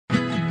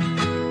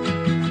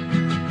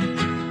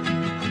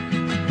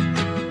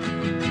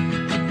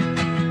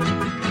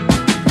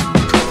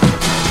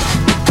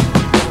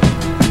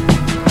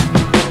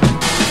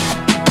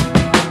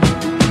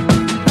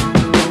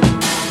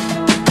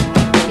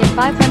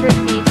500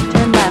 feet,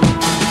 turn left.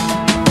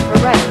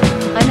 Or right.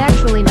 I'm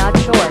actually not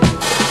sure.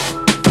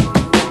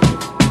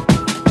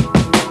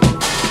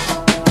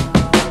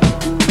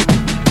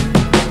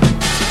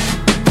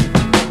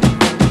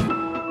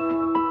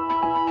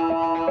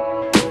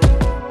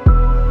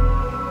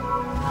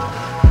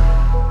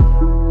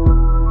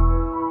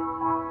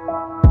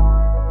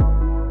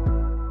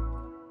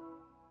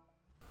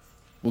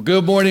 Well,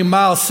 good morning,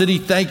 Miles City.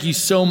 Thank you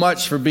so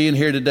much for being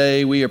here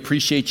today. We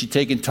appreciate you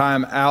taking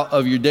time out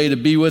of your day to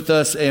be with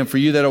us. And for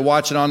you that are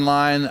watching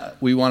online,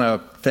 we want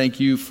to thank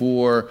you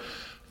for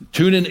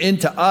tuning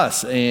into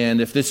us.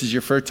 And if this is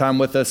your first time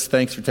with us,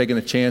 thanks for taking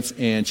a chance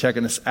and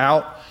checking us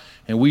out.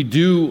 And we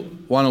do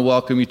want to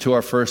welcome you to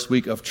our first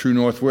week of True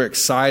North. We're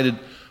excited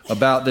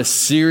about this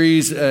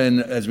series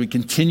and as we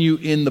continue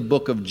in the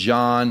book of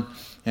John.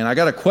 And I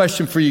got a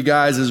question for you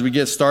guys as we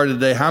get started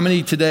today. How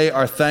many today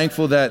are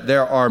thankful that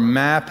there are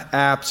map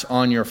apps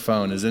on your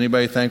phone? Is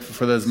anybody thankful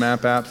for those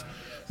map apps?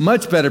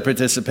 Much better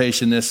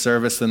participation this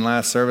service than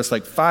last service.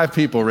 Like 5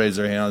 people raised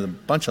their hands, a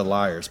bunch of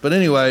liars. But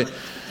anyway,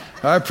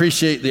 I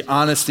appreciate the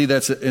honesty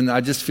and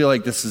I just feel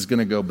like this is going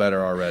to go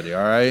better already,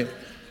 all right?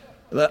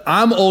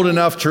 I'm old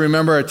enough to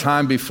remember a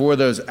time before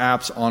those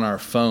apps on our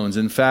phones.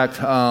 In fact,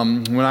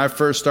 when I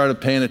first started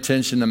paying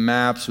attention to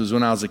maps was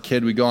when I was a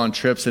kid. We'd go on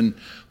trips, and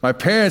my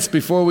parents,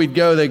 before we'd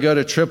go, they go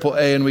to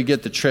AAA and we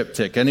get the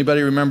TripTik.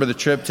 Anybody remember the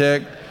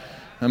TripTik?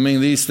 I mean,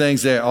 these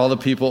things, all the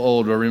people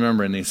old are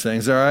remembering these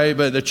things, all right?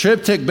 But the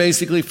TripTik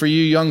basically for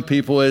you young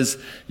people is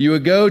you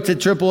would go to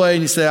AAA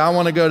and you say, I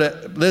want to go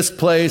to this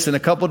place, and a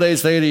couple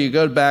days later you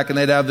go back and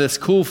they'd have this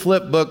cool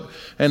flip book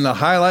and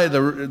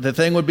the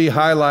thing would be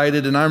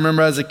highlighted. And I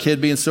remember as a kid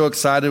being so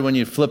excited when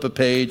you'd flip a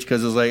page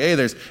because it was like, hey,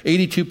 there's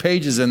 82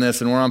 pages in this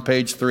and we're on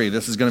page 3.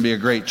 This is going to be a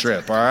great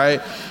trip, all right?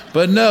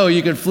 But no,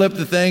 you could flip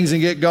the things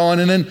and get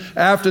going. And then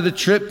after the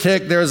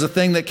TripTik, there was a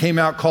thing that came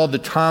out called the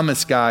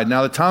Thomas Guide.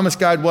 Now, the Thomas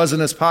Guide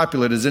wasn't as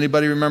popular. Does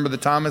anybody remember the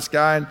Thomas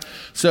Guide?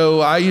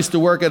 So I used to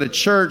work at a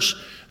church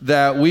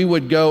that we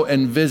would go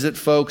and visit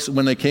folks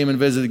when they came and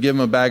visited, give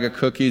them a bag of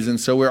cookies. And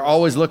so we're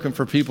always looking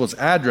for people's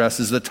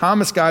addresses. The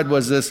Thomas Guide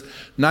was this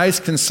nice,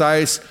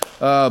 concise,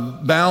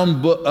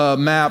 bound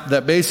map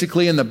that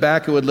basically in the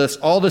back it would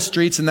list all the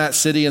streets in that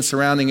city and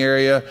surrounding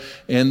area.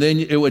 And then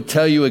it would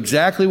tell you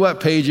exactly what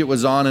page it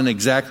was on and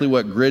exactly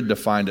what grid to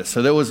find it.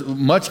 So there was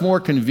much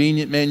more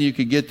convenient, man. You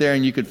could get there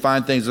and you could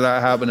find things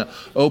without having to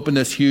open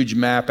this huge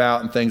map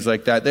out and things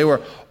like that. They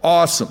were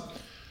awesome.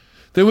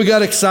 Then we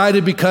got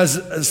excited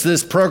because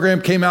this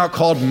program came out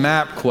called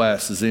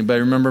MapQuest. Does anybody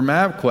remember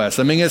MapQuest?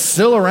 I mean, it's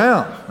still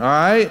around, all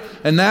right?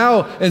 And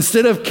now,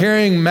 instead of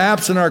carrying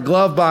maps in our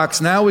glove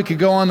box, now we could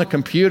go on the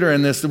computer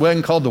and this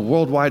thing called the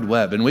World Wide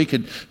Web. And we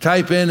could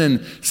type in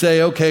and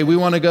say, okay, we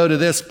want to go to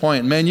this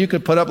point. Man, you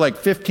could put up like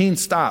 15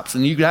 stops.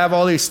 And you could have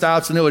all these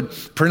stops and it would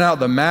print out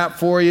the map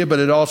for you, but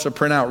it'd also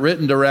print out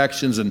written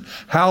directions and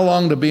how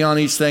long to be on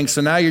each thing.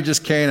 So now you're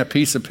just carrying a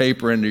piece of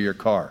paper into your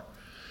car.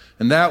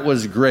 And that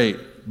was great.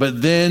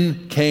 But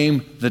then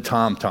came the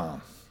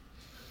TomTom.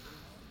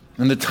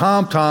 And the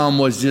TomTom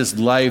was just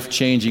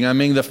life-changing. I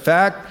mean, the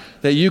fact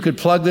that you could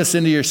plug this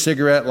into your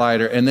cigarette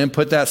lighter and then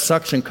put that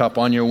suction cup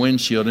on your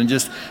windshield and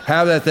just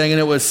have that thing, and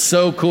it was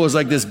so cool. It was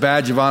like this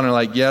badge of honor,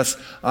 like, yes,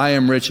 I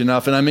am rich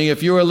enough. And I mean,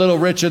 if you were a little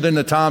richer than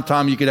the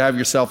TomTom, you could have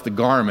yourself the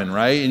Garmin,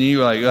 right? And you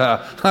were like,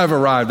 I've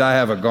arrived, I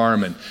have a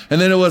Garmin.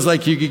 And then it was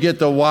like you could get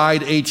the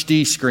wide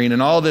HD screen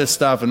and all this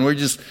stuff, and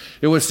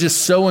it was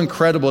just so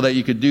incredible that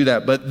you could do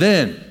that. But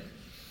then,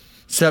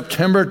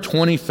 September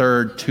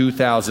 23rd,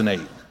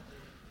 2008,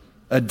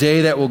 a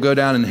day that will go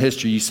down in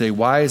history. You say,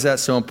 why is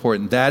that so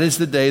important? That is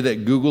the day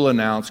that Google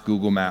announced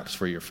Google Maps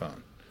for your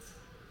phone.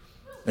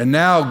 And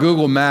now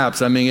Google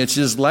Maps, I mean, it's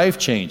just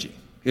life-changing.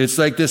 It's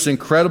like this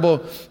incredible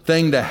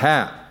thing to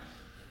have.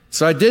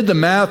 So I did the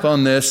math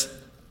on this.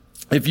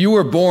 If you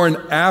were born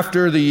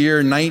after the year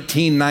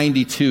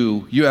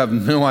 1992, you have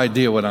no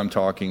idea what I'm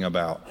talking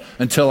about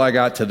until I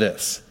got to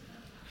this.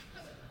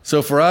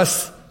 So for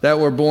us that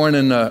were born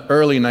in the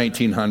early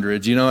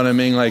 1900s, you know what I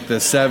mean? Like the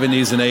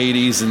 70s and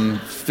 80s and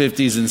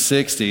 50s and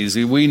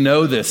 60s. We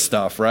know this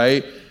stuff,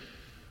 right?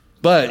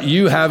 But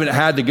you haven't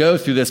had to go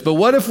through this. But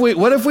what if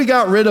we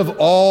got rid of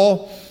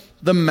all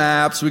the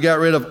maps, we got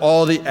rid of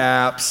all the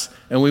apps,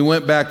 and we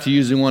went back to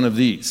using one of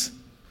these?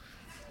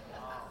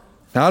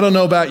 Now, I don't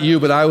know about you,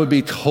 but I would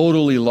be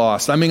totally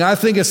lost. I mean, I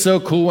think it's so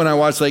cool when I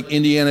watch like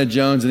Indiana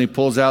Jones and he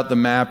pulls out the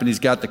map and he's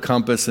got the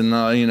compass and,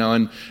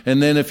 and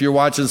then if you're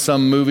watching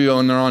some movie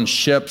and they're on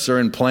ships or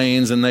in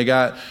planes and they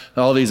got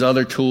all these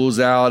other tools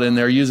out and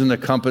they're using the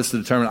compass to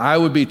determine, I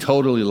would be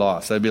totally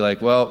lost. I'd be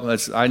like, well,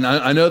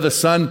 I know the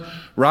sun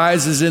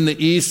rises in the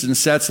east and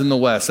sets in the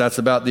west. That's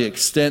about the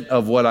extent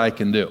of what I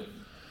can do.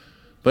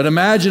 But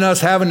imagine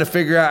us having to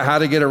figure out how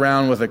to get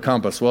around with a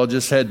compass. Well,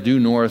 just head due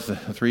north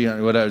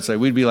 300, what I would say.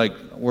 We'd be like,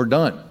 we're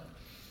done.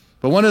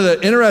 But one of the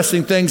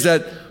interesting things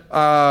that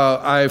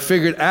I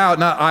figured out,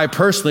 not I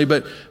personally,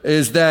 but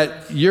is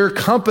that your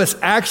compass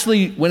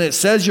actually, when it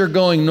says you're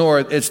going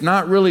north, it's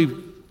not really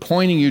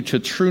pointing you to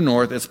true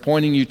north. It's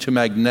pointing you to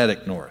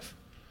magnetic north.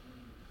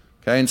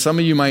 Okay, and some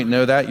of you might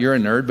know that. You're a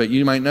nerd, but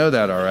you might know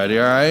that already,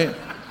 all right?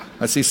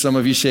 I see some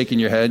of you shaking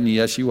your head, and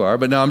yes, you are.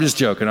 But no, I'm just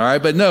joking, all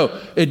right? But no,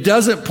 it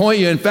doesn't point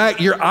you. In fact,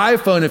 your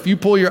iPhone, if you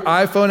pull your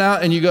iPhone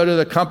out and you go to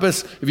the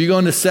compass, if you go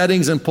into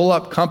settings and pull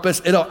up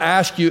compass, it'll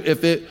ask you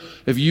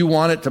if you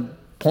want it to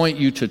point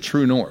you to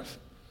true north.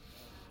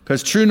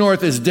 Because true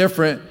north is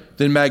different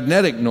than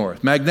magnetic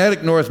north.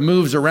 Magnetic north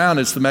moves around.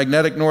 It's the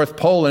magnetic north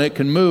pole, and it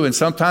can move. And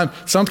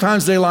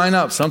sometimes they line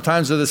up.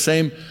 Sometimes they're the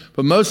same.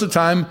 But most of the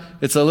time,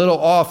 it's a little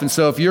off. And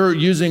so if you're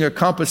using a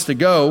compass to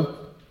go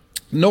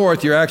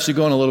north, you're actually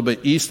going a little bit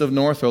east of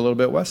north or a little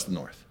bit west of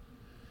north.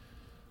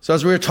 So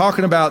as we were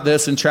talking about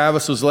this, and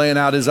Travis was laying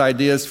out his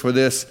ideas for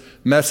this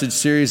message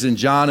series in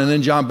John, and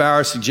then John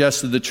Bauer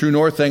suggested the true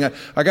north thing,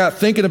 I got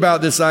thinking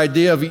about this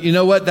idea of, you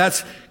know what,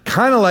 that's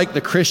kind of like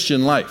the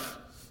Christian life.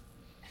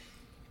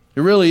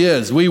 It really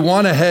is. We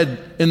want to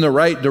head in the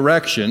right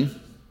direction.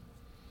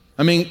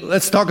 I mean,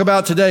 let's talk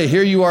about today.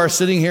 Here you are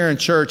sitting here in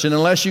church, and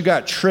unless you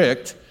got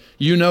tricked,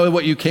 you know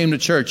what you came to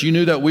church. You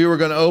knew that we were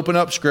going to open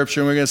up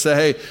Scripture and we're going to say,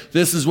 hey,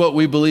 this is what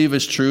we believe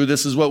is true.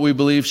 This is what we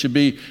believe should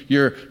be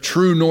your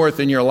true north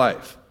in your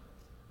life.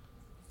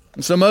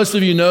 And so most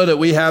of you know that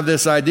we have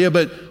this idea,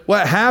 but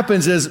what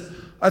happens is,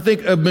 I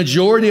think a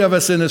majority of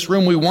us in this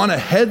room, we want to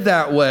head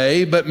that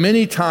way, but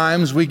many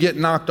times we get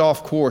knocked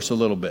off course a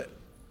little bit.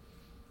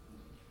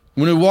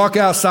 When we walk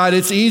outside,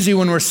 it's easy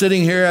when we're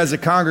sitting here as a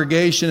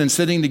congregation and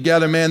sitting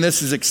together, man,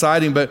 this is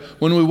exciting. But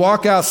when we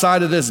walk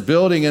outside of this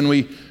building and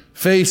we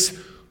face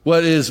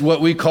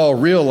what we call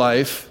real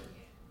life,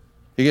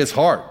 it gets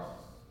hard.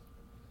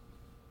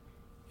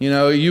 You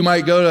know, you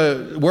might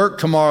go to work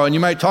tomorrow and you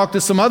might talk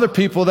to some other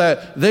people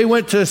that they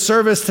went to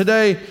service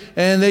today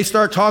and they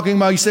start talking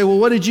about, you say, well,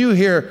 what did you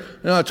hear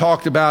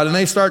talked about? And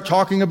they start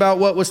talking about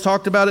what was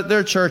talked about at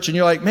their church. And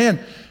you're like, man,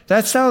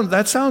 that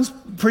sounds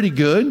pretty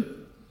good.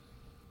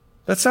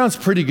 That sounds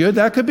pretty good.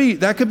 That could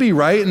be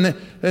right.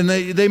 And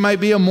they might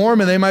be a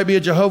Mormon. They might be a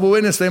Jehovah's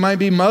Witness. They might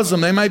be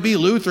Muslim. They might be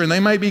Lutheran. They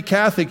might be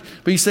Catholic.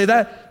 But you say,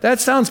 that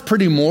sounds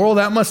pretty moral.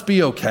 That must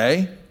be okay.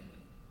 And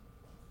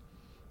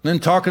then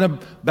talking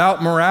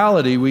about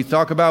morality, we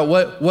talk about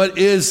what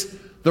is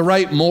the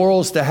right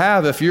morals to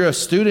have. If you're a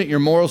student, your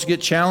morals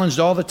get challenged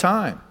all the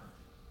time.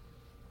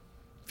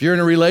 If you're in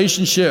a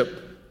relationship,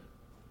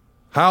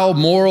 how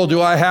moral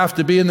do I have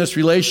to be in this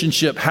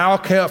relationship? How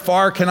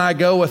far can I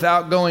go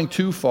without going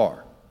too far?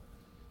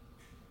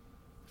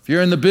 If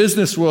you're in the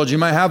business world, you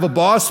might have a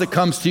boss that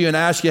comes to you and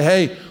asks you,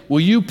 hey, will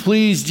you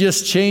please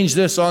just change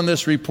this on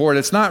this report?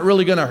 It's not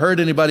really going to hurt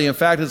anybody. In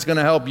fact, it's going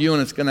to help you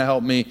and it's going to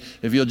help me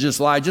if you'll just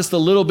lie just a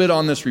little bit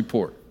on this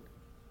report.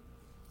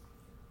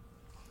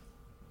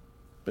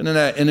 Been in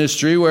that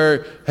industry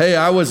where, hey,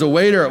 I was a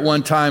waiter at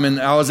one time and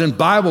I was in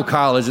Bible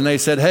college and they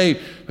said, hey,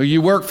 you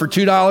work for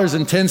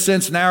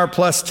 $2.10 an hour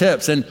plus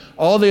tips. And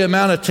all the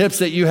amount of tips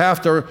that you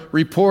have to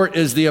report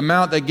is the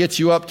amount that gets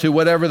you up to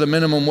whatever the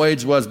minimum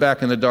wage was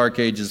back in the dark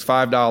ages,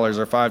 $5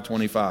 or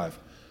 $5.25.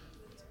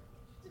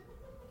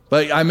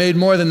 But I made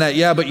more than that.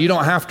 Yeah, but you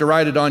don't have to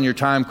write it on your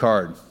time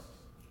card.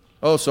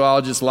 Oh, so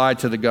I'll just lie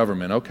to the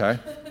government. Okay.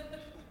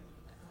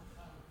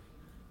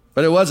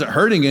 But it wasn't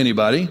hurting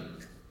anybody.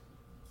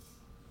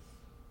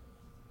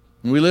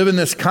 We live in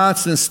this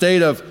constant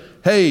state of,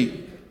 hey,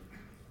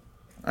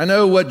 I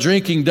know what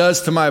drinking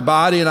does to my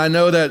body, and I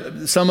know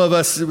that some of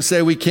us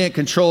say we can't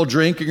control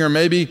drinking, or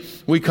maybe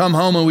we come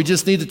home and we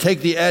just need to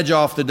take the edge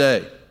off the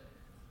day.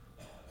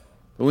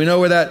 But we know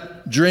where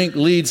that drink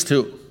leads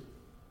to.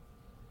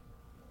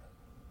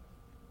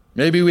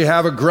 Maybe we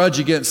have a grudge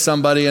against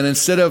somebody, and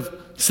instead of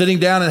sitting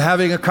down and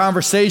having a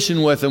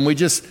conversation with them, we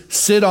just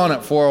sit on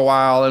it for a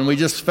while, and we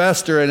just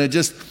fester, and it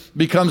just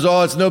becomes,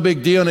 it's no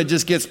big deal, and it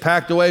just gets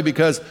packed away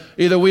because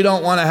either we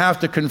don't want to have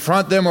to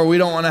confront them or we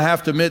don't want to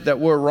have to admit that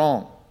we're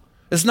wrong.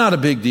 It's not a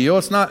big deal.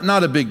 It's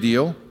not a big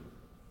deal.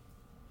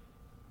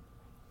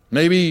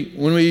 Maybe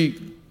when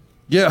we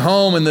get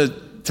home and the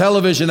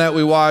television that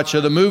we watch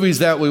or the movies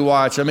that we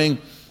watch, I mean,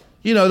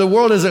 you know, the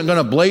world isn't going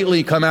to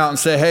blatantly come out and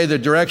say, hey, the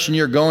direction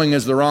you're going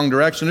is the wrong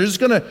direction. They're just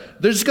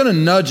going to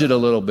nudge it a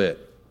little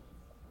bit.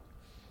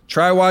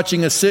 Try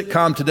watching a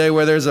sitcom today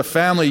where there's a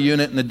family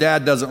unit and the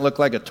dad doesn't look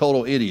like a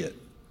total idiot.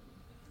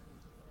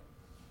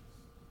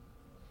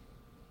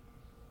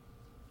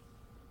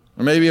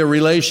 Or maybe a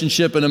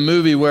relationship in a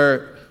movie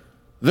where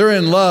they're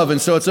in love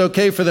and so it's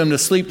okay for them to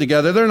sleep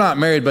together. They're not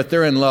married, but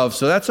they're in love,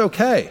 so that's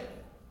okay.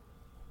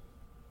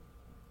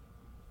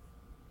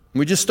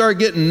 We just start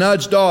getting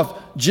nudged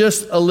off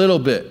just a little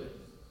bit.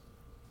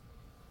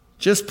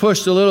 Just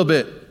pushed a little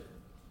bit.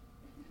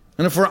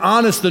 And if we're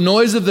honest, the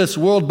noise of this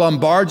world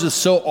bombards us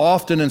so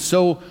often and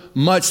so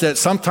much that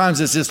sometimes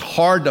it's just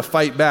hard to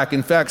fight back.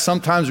 In fact,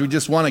 sometimes we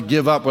just want to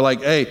give up. We're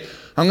like, hey,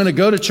 I'm going to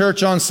go to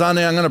church on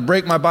Sunday. I'm going to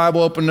break my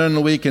Bible open during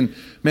the week. And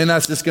man,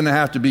 that's just going to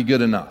have to be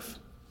good enough.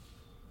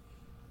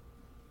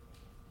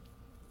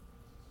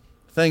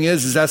 The thing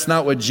is that's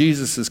not what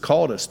Jesus has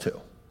called us to.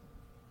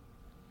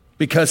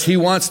 Because he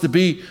wants to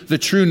be the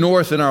true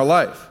north in our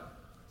life.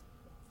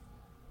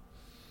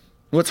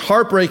 What's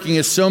heartbreaking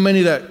is so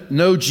many that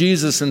know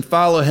Jesus and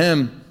follow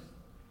him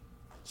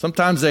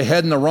Sometimes they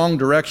head in the wrong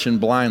direction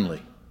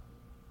blindly.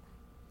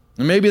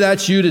 And maybe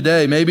that's you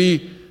today.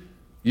 Maybe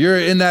you're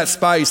in that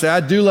spot. You say, I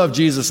do love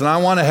Jesus and I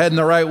want to head in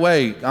the right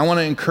way. I want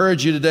to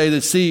encourage you today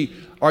to see,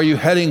 are you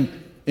heading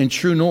in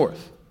true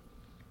north?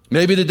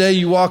 Maybe today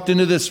you walked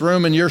into this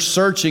room and you're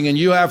searching and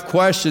you have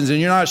questions and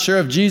you're not sure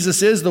if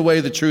Jesus is the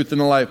way, the truth, and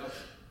the life.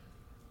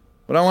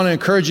 But I want to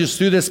encourage you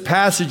through this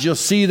passage, you'll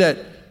see that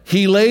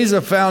he lays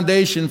a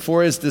foundation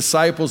for his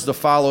disciples to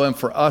follow and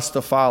for us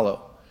to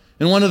follow.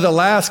 In one of the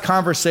last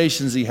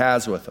conversations he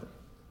has with them.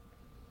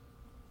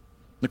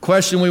 The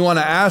question we want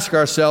to ask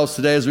ourselves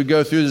today as we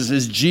go through this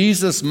is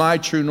Jesus my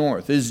true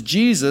north? Is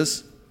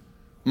Jesus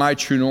my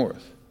true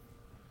north?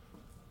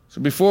 So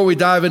before we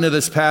dive into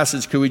this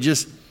passage, could we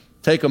just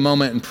take a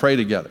moment and pray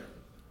together?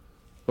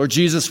 Lord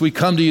Jesus, we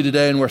come to you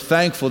today and we're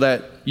thankful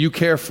that you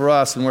care for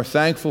us, and we're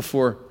thankful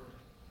for,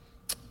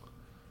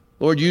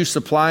 Lord, you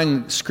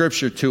supplying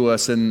scripture to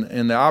us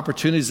and the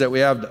opportunities that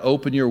we have to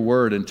open your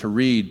word and to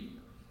read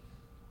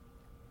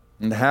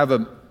and to have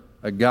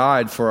a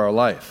guide for our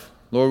life.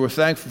 Lord, we're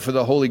thankful for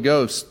the Holy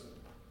Ghost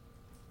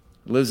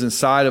that lives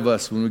inside of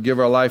us when we give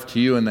our life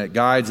to you and that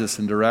guides us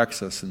and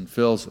directs us and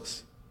fills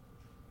us.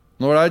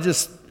 Lord, I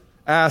just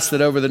ask that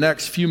over the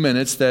next few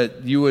minutes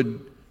that you would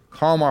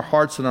calm our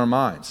hearts and our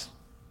minds.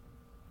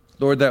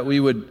 Lord, that we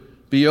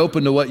would be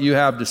open to what you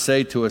have to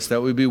say to us, that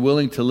we'd be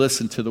willing to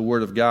listen to the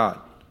Word of God,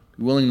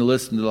 be willing to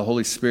listen to the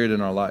Holy Spirit in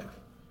our life.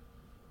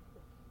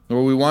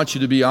 Lord, we want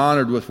you to be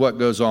honored with what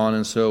goes on,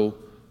 and so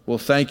we'll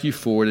thank you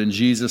for it in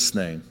Jesus'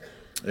 name.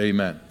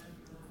 Amen.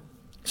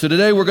 So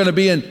today we're going to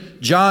be in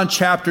John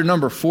chapter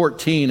number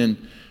 14,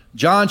 and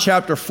John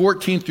chapter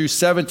 14 through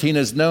 17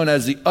 is known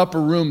as the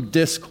Upper Room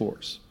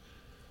Discourse.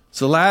 It's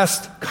the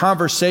last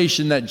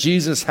conversation that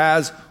Jesus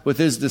has with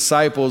his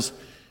disciples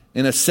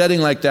in a setting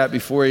like that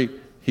before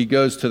he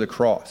goes to the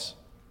cross.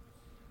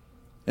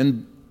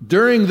 And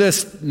during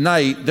this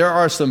night, there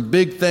are some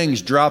big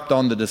things dropped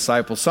on the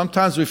disciples.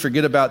 Sometimes we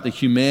forget about the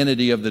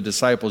humanity of the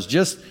disciples.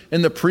 Just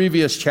in the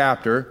previous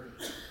chapter,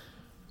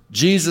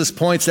 Jesus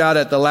points out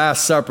at the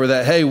Last Supper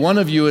that, hey, one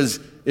of you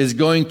is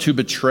going to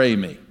betray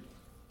me.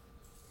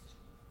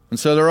 And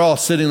so they're all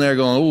sitting there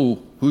going,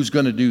 ooh, who's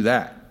going to do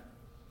that?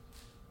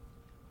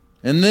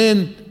 And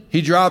then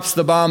he drops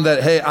the bomb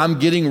that, hey, I'm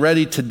getting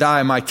ready to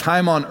die. My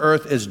time on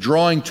earth is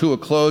drawing to a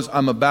close.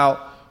 I'm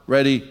about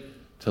ready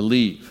to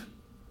leave.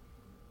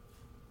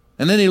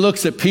 And then he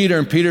looks at Peter,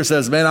 and Peter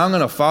says, man, I'm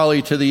going to follow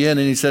you to the end.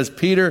 And he says,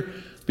 Peter,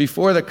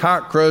 before the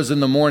cock crows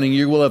in the morning,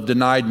 you will have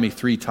denied me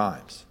 3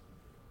 times.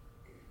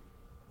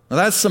 Now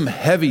that's some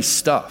heavy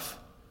stuff.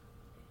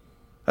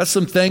 That's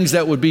some things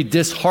that would be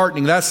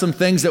disheartening. That's some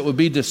things that would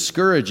be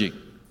discouraging.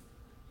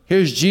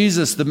 Here's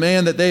Jesus, the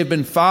man that they've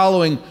been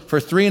following for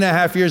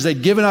 3.5 years.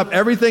 They'd given up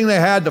everything they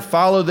had to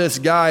follow this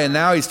guy, and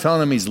now he's telling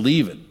them he's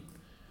leaving.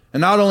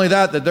 And not only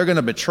that they're going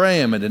to betray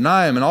him and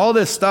deny him and all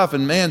this stuff.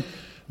 And man,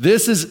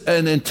 this is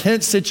an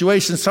intense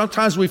situation.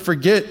 Sometimes we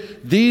forget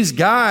these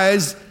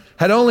guys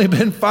had only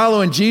been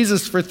following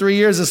Jesus for 3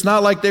 years. It's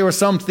not like they were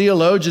some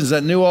theologians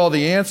that knew all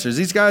the answers.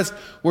 These guys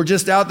were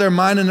just out there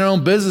minding their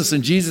own business,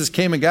 and Jesus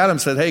came and got them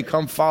and said, hey,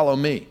 come follow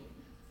me.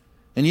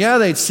 And yeah,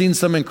 they'd seen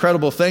some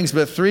incredible things,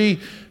 but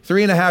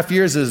 3.5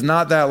 years is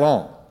not that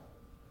long.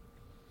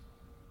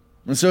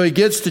 And so he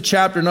gets to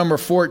chapter number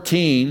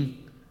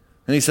 14,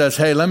 and he says,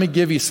 hey, let me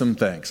give you some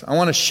things. I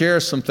want to share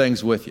some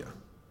things with you.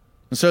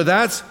 And so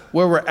that's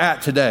where we're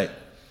at today.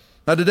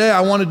 Now today I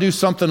want to do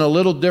something a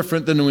little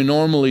different than we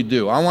normally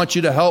do. I want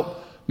you to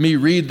help me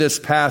read this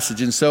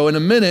passage. And so in a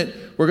minute,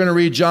 we're going to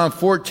read John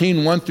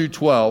 14, 1 through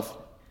 12.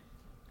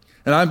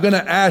 And I'm going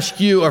to ask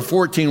you, or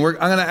 14, I'm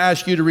going to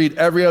ask you to read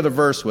every other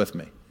verse with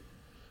me.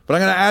 But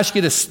I'm going to ask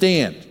you to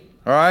stand.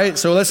 All right?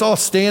 So let's all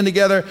stand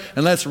together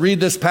and let's read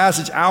this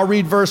passage. I'll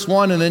read verse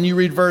 1 and then you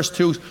read verse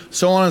 2,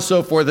 so on and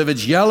so forth. If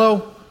it's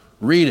yellow,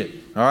 read it.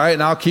 All right?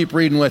 And I'll keep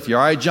reading with you.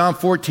 All right? John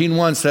 14,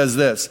 1 says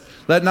this,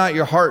 let not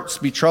your hearts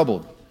be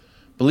troubled.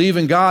 Believe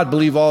in God,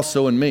 believe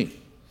also in me.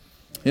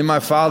 In my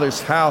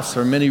Father's house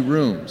are many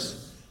rooms.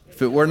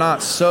 If it were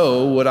not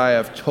so, would I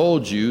have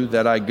told you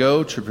that I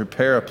go to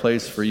prepare a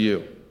place for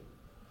you?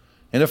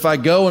 And if I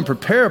go and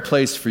prepare a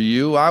place for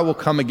you, I will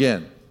come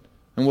again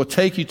and will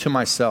take you to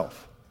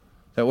myself,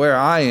 that where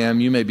I am,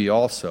 you may be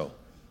also.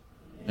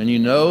 And you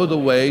know the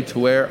way to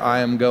where I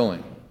am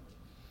going.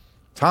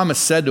 Thomas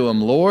said to him,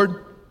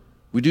 Lord,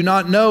 we do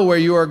not know where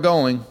you are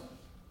going.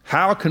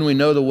 How can we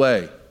know the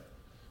way?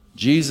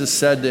 Jesus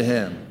said to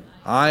him,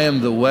 I am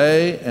the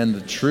way and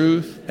the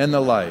truth and the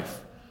life.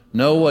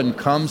 No one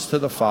comes to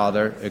the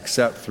Father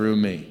except through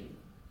me.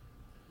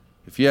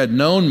 If you had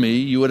known me,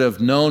 you would have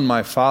known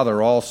my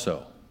Father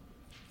also.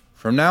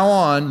 From now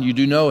on, you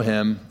do know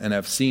him and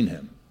have seen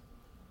him.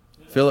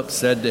 Philip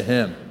said to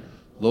him,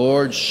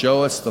 Lord,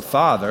 show us the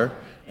Father,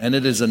 and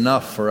it is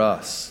enough for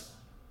us.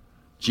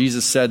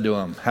 Jesus said to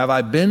him, have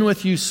I been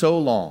with you so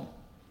long,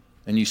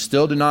 and you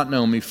still do not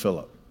know me,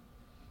 Philip?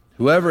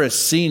 Whoever has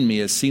seen me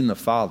has seen the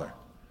Father.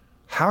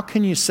 How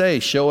can you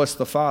say, show us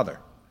the Father?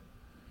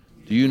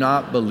 Do you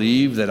not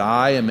believe that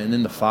I am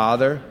in the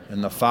Father,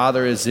 and the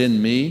Father is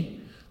in me?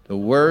 The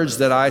words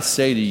that I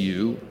say to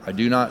you, I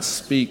do not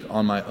speak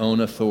on my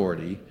own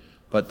authority,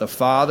 but the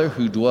Father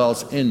who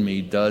dwells in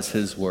me does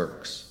his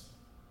works.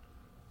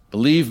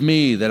 Believe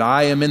me that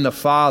I am in the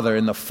Father,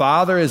 and the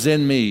Father is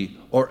in me,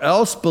 or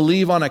else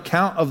believe on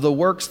account of the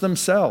works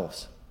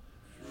themselves.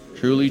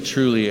 Truly,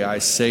 truly, I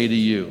say to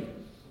you,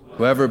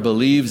 whoever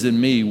believes in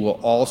me will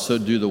also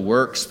do the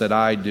works that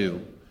I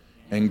do,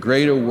 and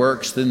greater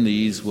works than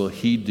these will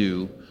he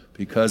do,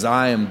 because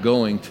I am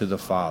going to the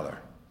Father.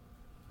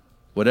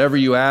 Whatever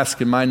you ask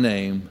in my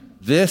name,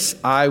 this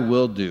I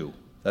will do,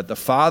 that the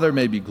Father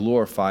may be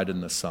glorified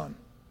in the Son.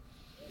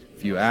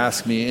 If you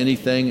ask me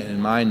anything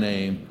in my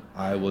name,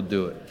 I will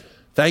do it.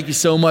 Thank you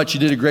so much. You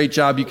did a great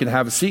job. You can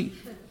have a seat.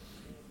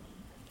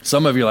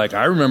 Some of you are like,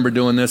 I remember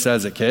doing this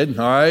as a kid,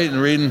 all right,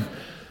 and reading,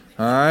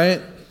 all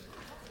right.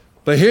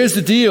 But here's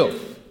the deal.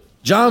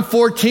 John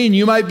 14,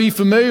 you might be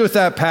familiar with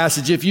that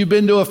passage. If you've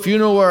been to a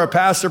funeral where a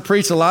pastor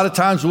preached, a lot of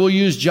times we'll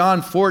use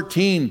John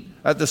 14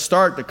 at the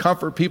start to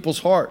comfort people's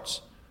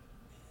hearts.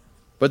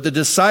 But the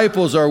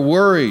disciples are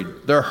worried.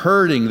 They're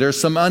hurting.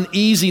 There's some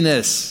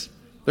uneasiness.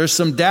 There's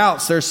some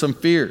doubts. There's some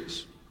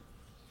fears.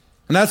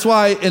 And that's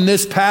why in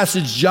this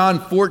passage, John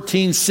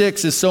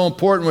 14:6 is so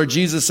important, where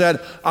Jesus said,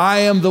 I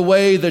am the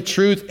way, the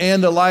truth,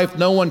 and the life.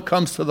 No one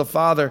comes to the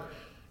Father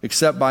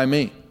except by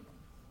me.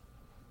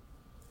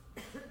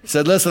 He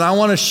said, listen, I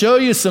want to show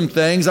you some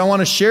things. I want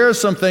to share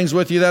some things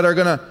with you that are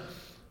going to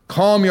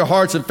calm your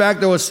hearts. In fact,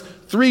 there was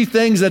 3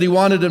 things that he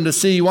wanted them to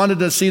see. He wanted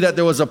to see that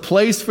there was a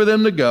place for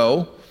them to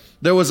go,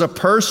 there was a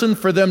person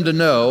for them to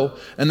know,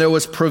 and there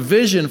was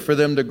provision for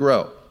them to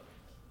grow.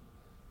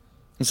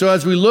 And so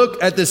as we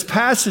look at this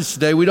passage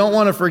today, we don't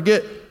want to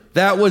forget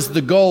that was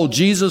the goal.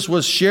 Jesus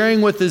was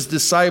sharing with his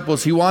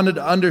disciples. He wanted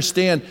to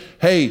understand,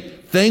 hey,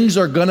 things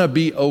are going to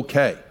be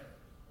okay.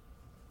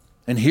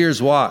 And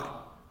here's why.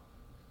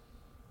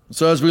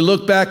 So as we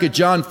look back at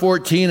John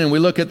 14 and we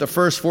look at the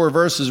first 4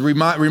 verses,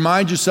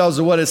 remind yourselves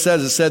of what it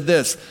says. It said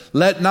this,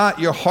 let not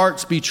your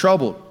hearts be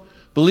troubled.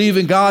 Believe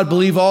in God,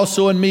 believe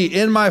also in me.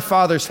 In my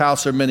Father's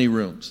house are many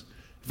rooms.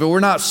 If it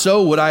were not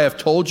so, would I have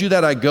told you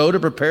that I go to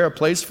prepare a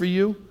place for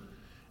you?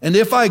 And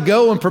if I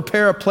go and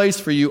prepare a place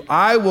for you,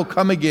 I will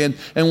come again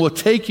and will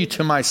take you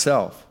to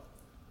myself,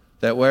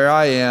 that where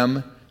I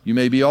am, you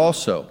may be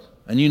also.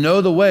 And you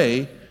know the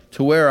way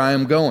to where I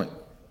am going.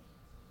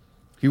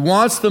 He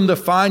wants them to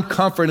find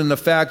comfort in the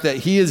fact that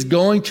he is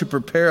going to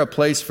prepare a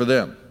place for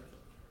them.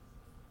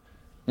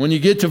 When you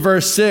get to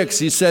verse 6,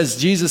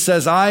 Jesus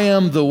says, I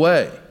am the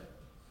way.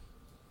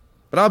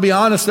 But I'll be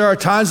honest, there are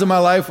times in my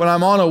life when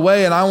I'm on a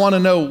way and I want to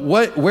know,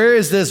 where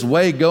is this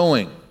way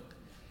going?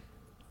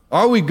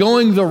 Are we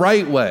going the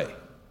right way?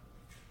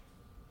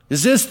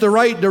 Is this the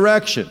right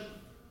direction?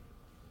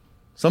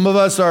 Some of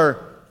us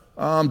are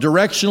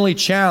directionally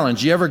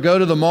challenged. You ever go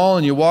to the mall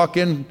and you walk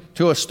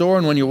into a store,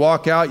 and when you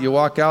walk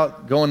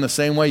out going the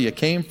same way you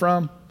came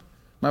from?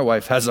 My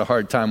wife has a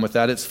hard time with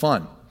that. It's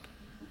fun.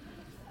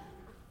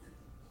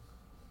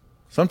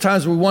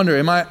 Sometimes we wonder,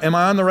 am I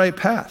on the right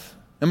path?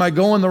 Am I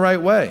going the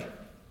right way?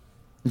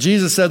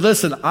 Jesus said,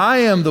 listen, I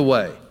am the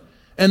way.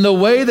 And the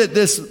way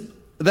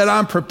that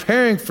I'm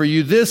preparing for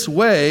you, this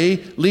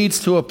way leads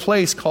to a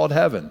place called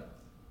heaven.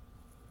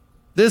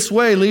 This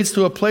way leads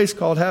to a place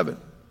called heaven.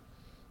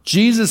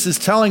 Jesus is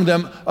telling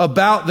them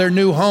about their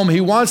new home.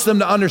 He wants them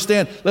to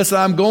understand, listen,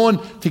 I'm going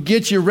to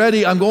get you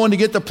ready. I'm going to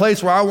get the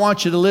place where I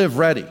want you to live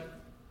ready.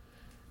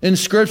 In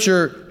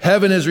Scripture,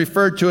 heaven is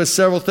referred to as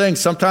several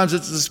things. Sometimes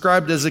it's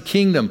described as a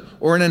kingdom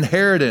or an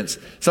inheritance.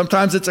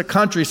 Sometimes it's a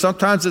country.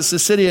 Sometimes it's a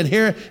city. And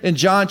here in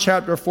John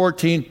chapter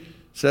 14, it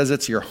says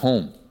it's your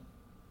home.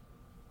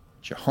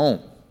 It's your home.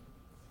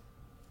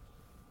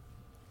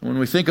 When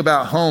we think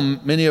about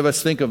home, many of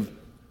us think of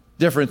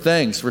different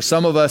things. For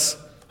some of us,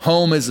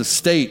 home is a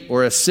state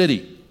or a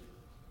city.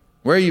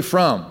 Where are you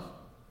from?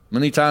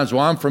 Many times,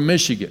 well, I'm from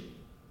Michigan.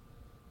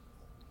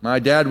 My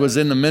dad was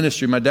in the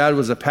ministry. My dad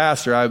was a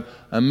pastor.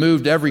 I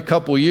moved every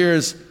couple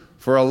years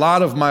for a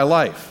lot of my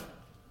life.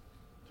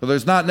 So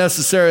there's not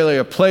necessarily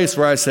a place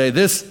where I say,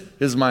 this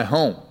is my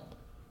home.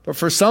 But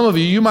for some of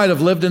you, you might have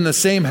lived in the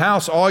same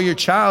house all your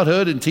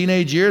childhood and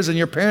teenage years, and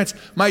your parents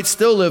might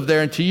still live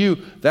there, and to you,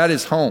 that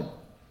is home.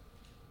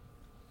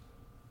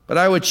 But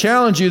I would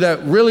challenge you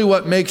that really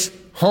what makes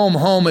home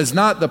home is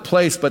not the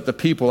place, but the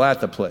people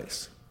at the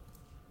place.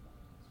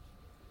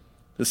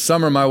 This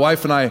summer, my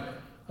wife and I,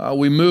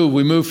 we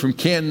moved from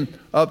Canton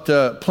up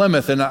to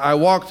Plymouth, and I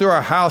walked through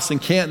our house in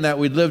Canton that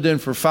we'd lived in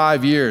for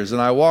 5 years, and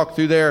I walked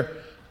through there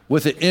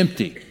with it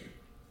empty.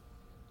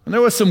 And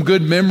there was some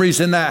good memories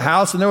in that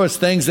house, and there was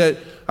things that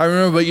I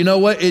remember, but you know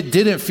what? It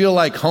didn't feel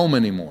like home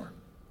anymore.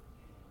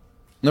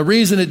 And the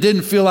reason it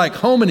didn't feel like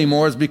home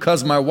anymore is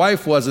because my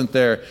wife wasn't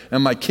there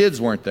and my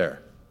kids weren't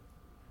there.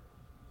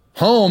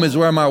 Home is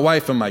where my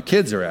wife and my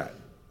kids are at.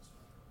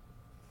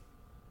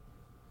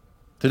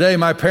 Today,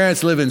 my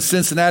parents live in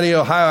Cincinnati,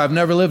 Ohio. I've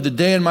never lived a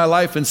day in my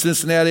life in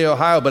Cincinnati,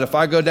 Ohio, but if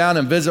I go down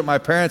and visit my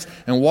parents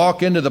and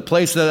walk into the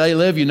place that they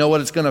live, you know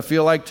what it's going to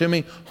feel like to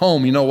me?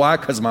 Home. You know why?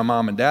 Because my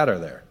mom and dad are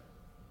there.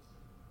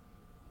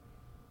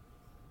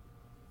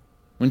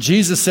 When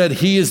Jesus said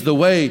he is the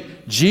way,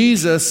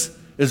 Jesus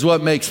is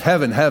what makes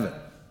heaven heaven.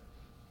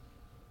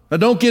 Now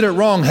don't get it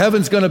wrong,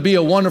 heaven's going to be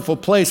a wonderful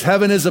place.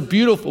 Heaven is a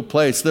beautiful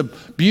place. The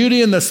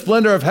beauty and the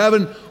splendor of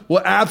heaven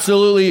will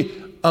absolutely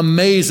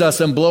amaze us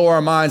and blow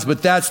our minds,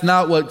 but that's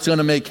not what's going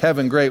to make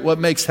heaven great. What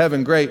makes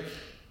heaven great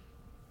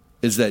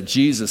is that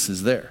Jesus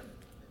is there.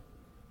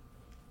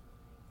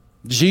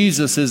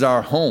 Jesus is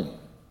our home.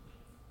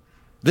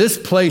 This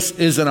place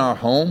isn't our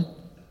home.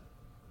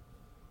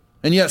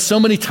 And yet so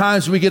many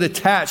times we get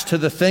attached to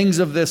the things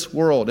of this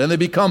world, and they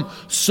become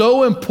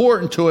so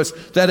important to us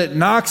that it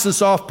knocks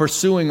us off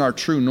pursuing our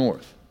true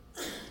north.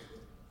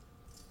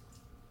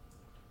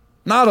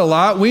 Not a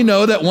lot. We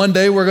know that one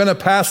day we're going to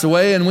pass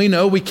away, and we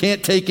know we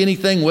can't take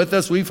anything with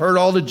us. We've heard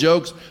all the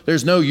jokes.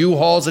 There's no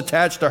U-Hauls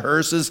attached to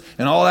hearses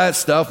and all that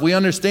stuff. We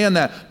understand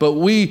that, but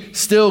we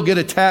still get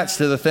attached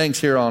to the things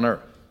here on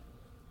earth.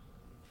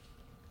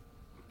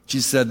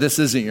 Jesus said, this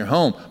isn't your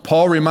home.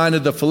 Paul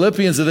reminded the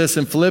Philippians of this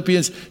in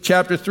Philippians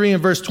chapter 3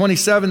 and verse 20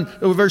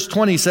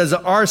 says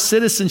that our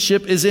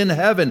citizenship is in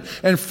heaven,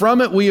 and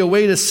from it we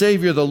await a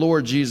Savior, the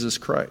Lord Jesus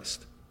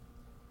Christ.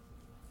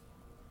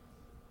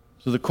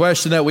 So the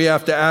question that we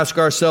have to ask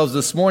ourselves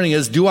this morning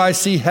is, do I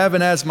see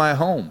heaven as my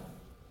home?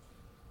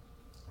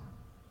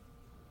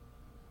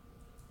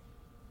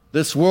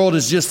 This world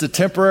is just a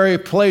temporary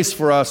place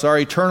for us. Our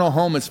eternal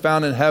home is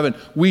found in heaven.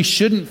 We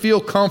shouldn't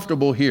feel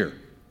comfortable here.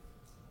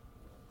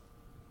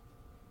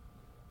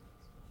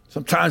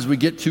 Sometimes we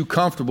get too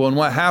comfortable, and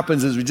what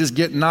happens is we just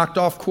get knocked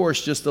off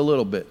course just a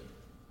little bit.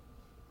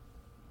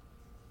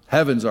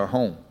 Heaven's our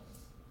home.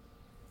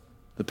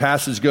 The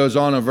passage goes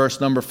on in verse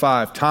number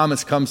 5.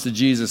 Thomas comes to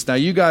Jesus. Now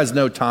you guys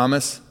know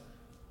Thomas.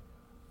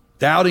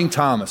 Doubting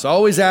Thomas,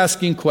 always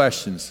asking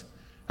questions.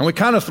 And we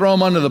kind of throw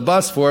him under the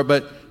bus for it,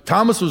 but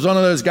Thomas was one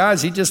of those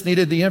guys, he just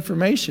needed the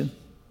information.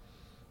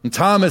 And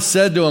Thomas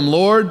said to him,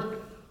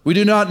 Lord, we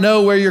do not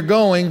know where you're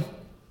going.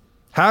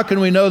 How can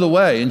we know the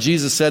way? And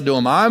Jesus said to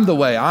him, I'm the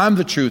way, I'm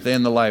the truth,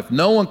 and the life.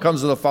 No one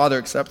comes to the Father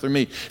except through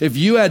me. If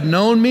you had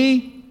known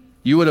me,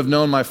 you would have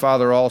known my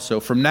Father also.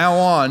 From now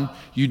on,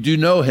 you do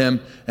know him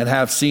and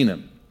have seen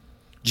him.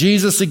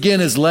 Jesus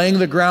again is laying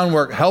the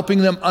groundwork, helping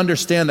them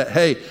understand that,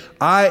 hey,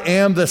 I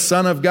am the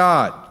Son of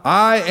God.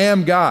 I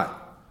am God.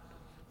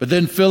 But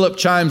then Philip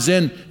chimes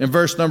in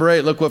verse number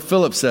 8. Look what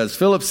Philip says.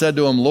 Philip said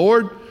to him,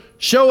 Lord,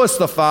 show us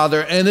the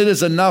Father, and it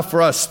is enough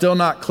for us. Still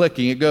not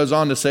clicking. It goes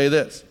on to say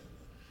this.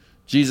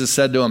 Jesus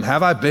said to him,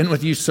 have I been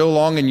with you so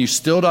long and you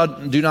still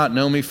do not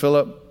know me,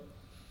 Philip?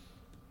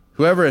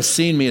 Whoever has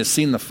seen me has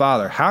seen the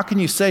Father. How can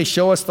you say,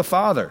 show us the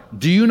Father?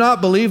 Do you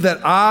not believe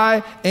that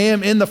I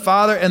am in the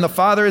Father and the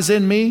Father is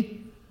in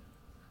me?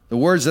 The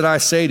words that I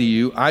say to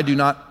you, I do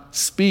not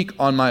speak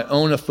on my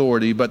own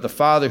authority, but the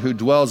Father who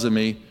dwells in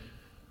me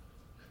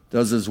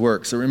does his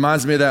works. It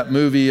reminds me of that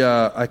movie,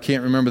 I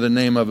can't remember the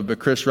name of it, but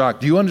Chris Rock.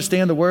 Do you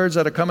understand the words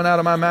that are coming out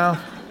of my mouth?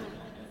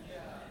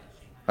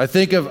 I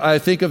think of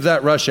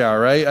that Rush Hour,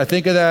 right? I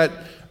think of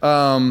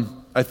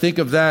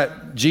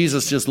that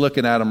Jesus just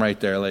looking at him right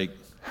there, like,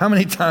 how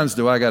many times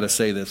do I got to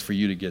say this for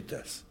you to get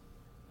this?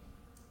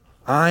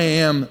 I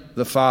am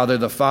the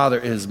Father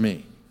is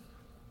me.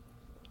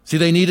 See,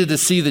 they needed to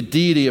see the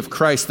deity of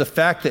Christ, the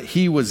fact that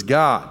he was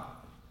God.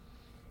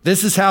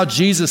 This is how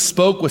Jesus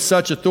spoke with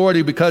such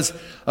authority because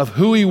of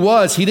who he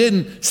was. He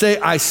didn't say,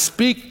 I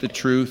speak the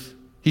truth.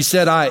 He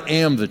said, I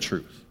am the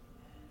truth.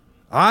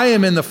 I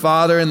am in the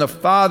Father and the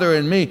Father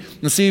in me.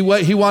 And see,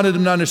 what he wanted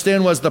them to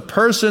understand was the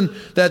person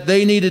that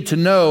they needed to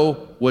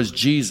know was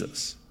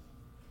Jesus.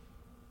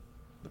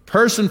 The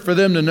person for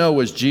them to know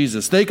was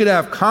Jesus. They could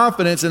have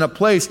confidence in a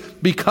place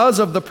because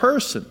of the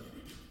person.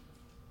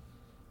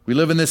 We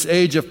live in this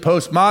age of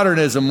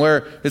postmodernism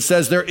where it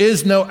says there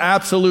is no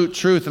absolute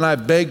truth, and I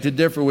beg to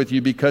differ with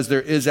you because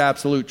there is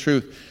absolute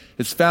truth.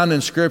 It's found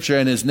in Scripture,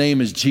 and his name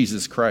is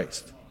Jesus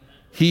Christ.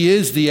 He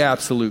is the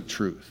absolute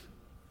truth.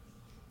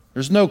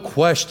 There's no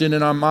question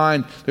in our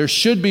mind. There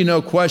should be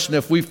no question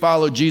if we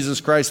follow Jesus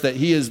Christ that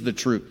he is the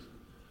truth.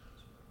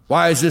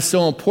 Why is this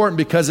so important?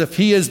 Because if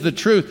he is the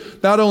truth,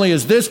 not only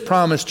is this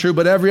promise true,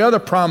 but every other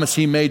promise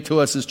he made to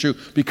us is true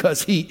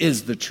because he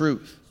is the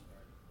truth.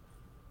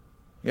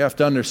 You have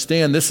to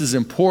understand this is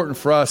important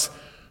for us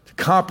to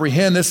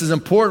comprehend. This is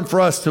important for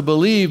us to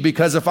believe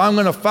because if I'm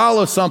going to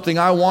follow something,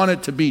 I want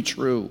it to be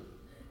true.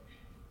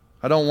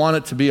 I don't want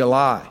it to be a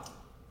lie.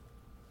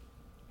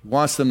 He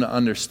wants them to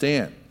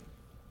understand.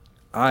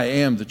 I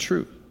am the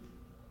truth.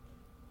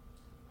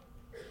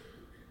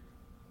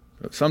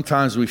 But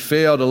sometimes we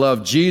fail to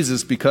love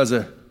Jesus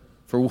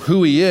for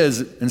who he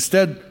is.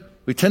 Instead,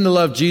 we tend to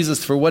love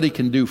Jesus for what he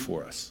can do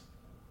for us.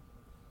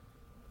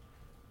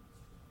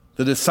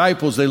 The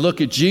disciples, they look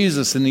at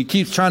Jesus and he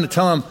keeps trying to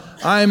tell them,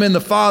 I am in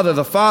the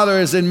Father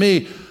is in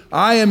me.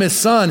 I am his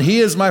Son, he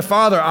is my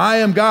Father, I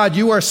am God.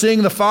 You are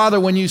seeing the Father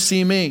when you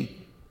see me.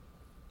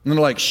 And they're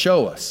like,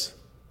 show us.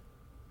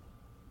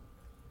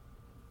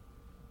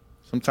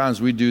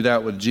 Sometimes we do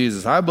that with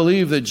Jesus. I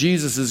believe that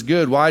Jesus is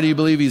good. Why do you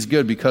believe he's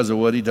good? Because of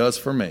what he does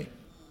for me.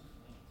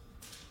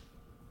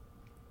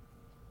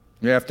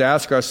 We have to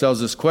ask ourselves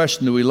this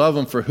question: do we love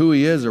him for who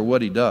he is or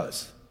what he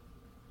does?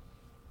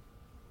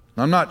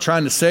 I'm not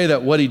trying to say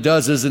that what he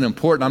does isn't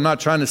important. I'm not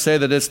trying to say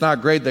that it's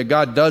not great that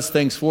God does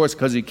things for us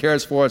because he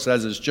cares for us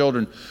as his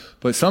children.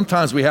 But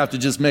sometimes we have to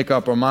just make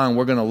up our mind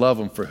we're going to love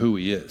him for who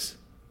he is.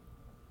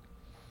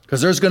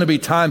 Because there's going to be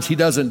times he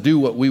doesn't do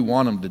what we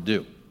want him to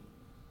do.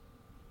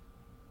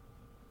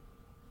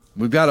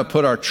 We've got to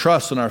put our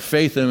trust and our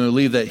faith in him and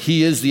believe that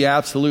he is the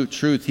absolute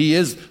truth. He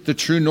is the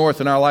true north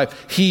in our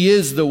life. He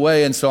is the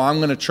way, and so I'm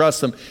going to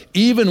trust him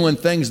even when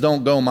things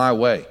don't go my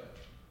way.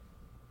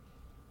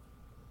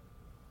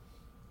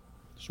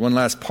 There's one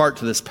last part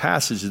to this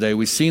passage today.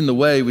 We've seen the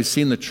way, we've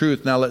seen the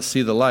truth, now let's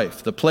see the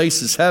life. The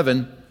place is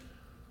heaven,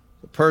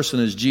 the person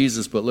is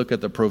Jesus, but look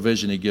at the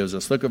provision he gives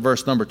us. Look at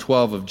verse number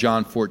 12 of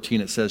John 14.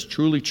 It says,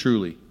 "Truly,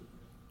 truly,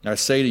 I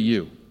say to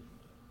you,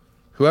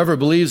 whoever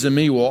believes in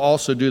me will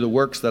also do the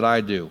works that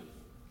I do.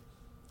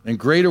 And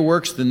greater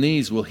works than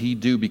these will he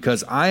do,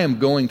 because I am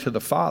going to the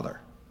Father.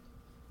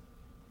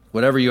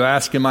 Whatever you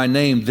ask in my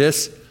name,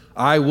 this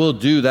I will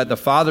do, that the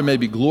Father may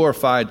be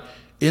glorified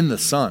in the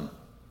Son.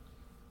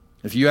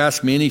 If you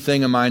ask me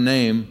anything in my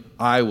name,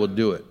 I will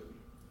do it."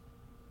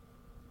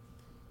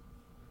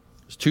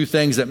 There's two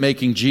things that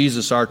making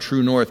Jesus our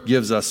true north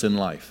gives us in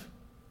life.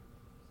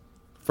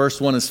 First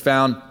one is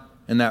found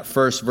in that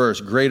first verse,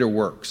 greater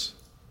works.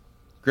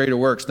 Greater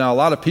works. Now, a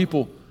lot of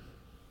people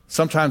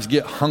sometimes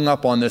get hung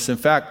up on this. In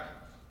fact,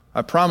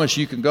 I promise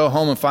you can go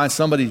home and find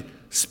somebody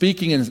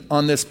speaking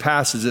on this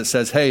passage that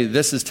says, hey,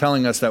 this is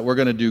telling us that we're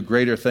going to do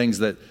greater things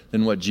than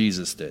what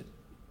Jesus did.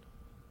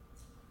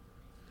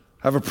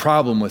 I have a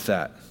problem with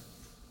that.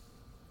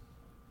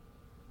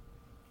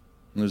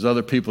 And there's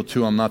other people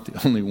too. I'm not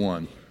the only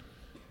one.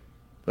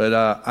 But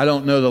I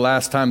don't know the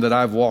last time that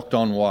I've walked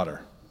on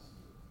water.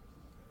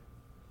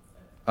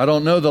 I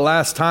don't know the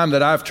last time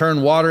that I've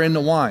turned water into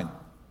wine.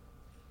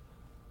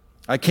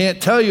 I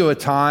can't tell you a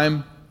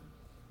time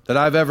that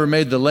I've ever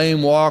made the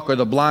lame walk or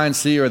the blind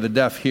see or the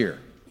deaf hear.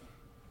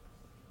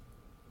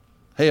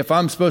 Hey, if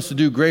I'm supposed to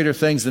do greater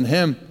things than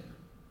him,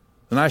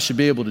 then I should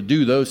be able to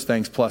do those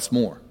things plus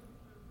more.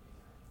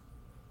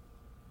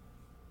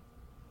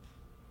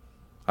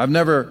 I've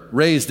never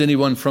raised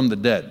anyone from the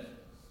dead.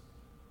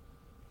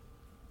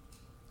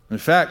 In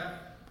fact,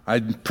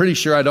 I'm pretty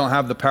sure I don't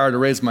have the power to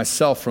raise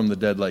myself from the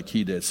dead like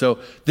he did. So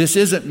this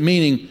isn't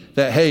meaning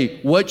that, hey,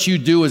 what you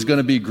do is going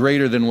to be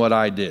greater than what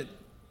I did.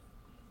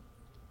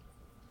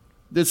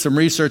 Did some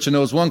research, and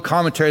there was one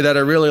commentary that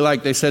I really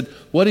liked. They said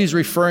what he's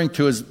referring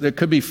to is there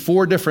could be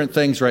four different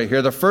things right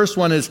here. The first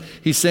one is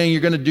he's saying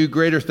you're going to do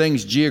greater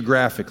things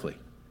geographically.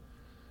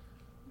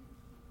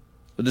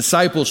 The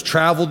disciples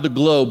traveled the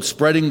globe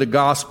spreading the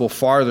gospel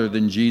farther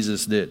than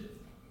Jesus did.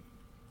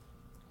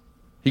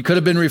 He could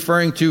have been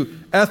referring to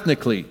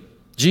ethnically.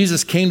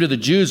 Jesus came to the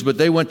Jews, but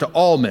they went to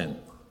all men.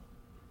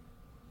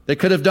 They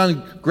could have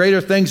done greater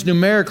things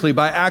numerically.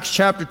 By Acts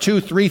chapter 2,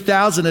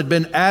 3,000 had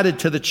been added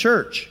to the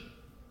church.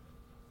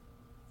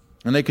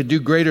 And they could do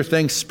greater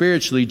things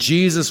spiritually.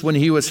 Jesus, when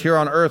he was here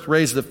on earth,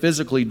 raised the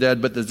physically dead,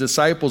 but the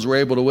disciples were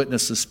able to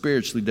witness the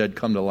spiritually dead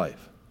come to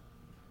life.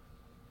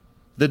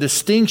 The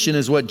distinction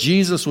is what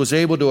Jesus was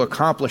able to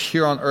accomplish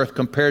here on earth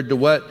compared to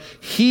what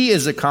he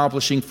is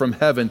accomplishing from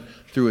heaven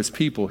through his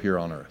people here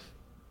on earth.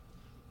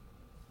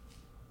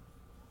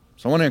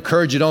 So I want to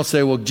encourage you, don't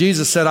say, well,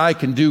 Jesus said I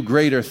can do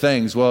greater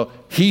things. Well,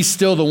 he's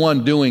still the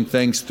one doing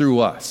things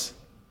through us.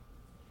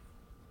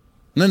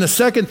 And then the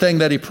second thing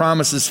that he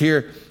promises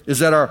here is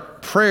that our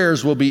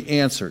prayers will be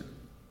answered.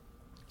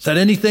 Is that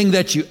anything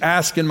that you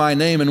ask in my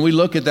name, and we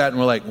look at that and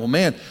we're like, well,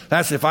 man,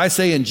 that's if I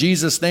say in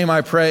Jesus' name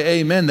I pray,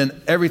 amen,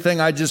 then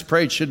everything I just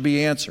prayed should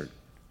be answered.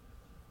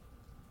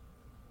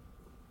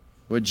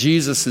 What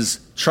Jesus is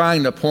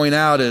trying to point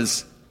out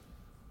is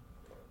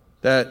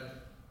that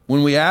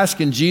when we ask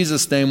in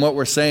Jesus' name, what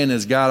we're saying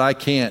is, God, I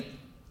can't,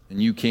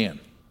 and you can.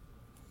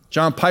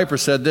 John Piper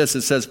said this,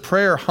 it says,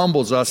 prayer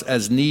humbles us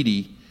as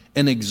needy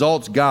and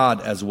exalts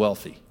God as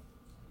wealthy.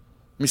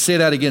 Let me say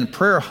that again.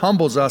 Prayer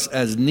humbles us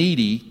as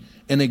needy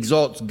and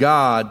exalts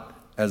God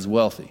as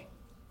wealthy.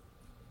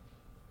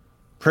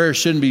 Prayer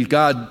shouldn't be,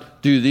 God,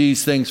 do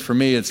these things for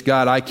me. It's,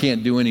 God, I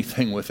can't do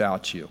anything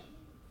without you.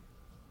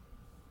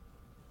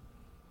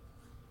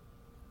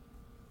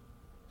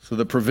 So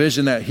the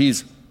provision that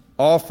he's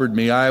offered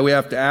me, we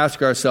have to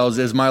ask ourselves,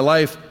 is my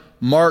life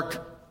marked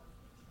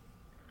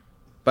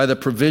by the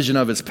provision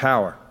of his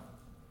power?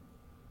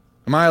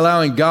 Am I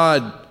allowing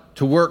God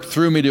to work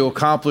through me to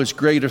accomplish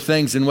greater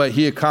things than what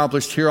he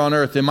accomplished here on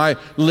earth? Am I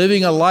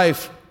living a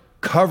life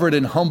covered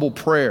in humble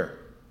prayer?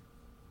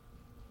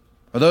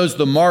 Are those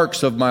the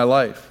marks of my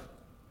life?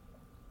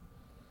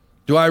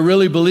 Do I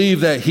really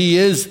believe that he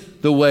is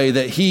the way,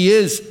 that he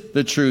is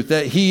the truth,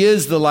 that he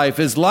is the life?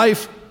 Is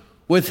life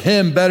with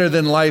him better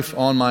than life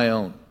on my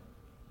own?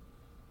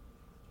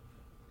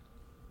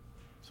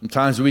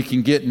 Sometimes we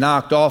can get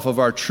knocked off of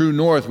our true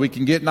north. We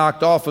can get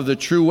knocked off of the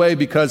true way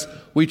because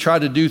we try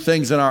to do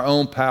things in our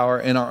own power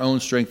and our own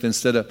strength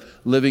instead of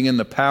living in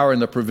the power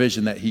and the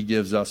provision that he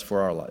gives us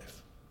for our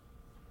life.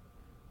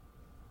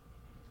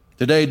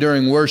 Today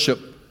during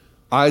worship,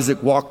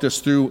 Isaac walked us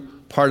through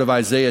part of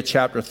Isaiah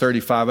chapter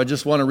 35. I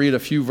just want to read a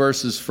few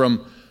verses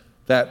from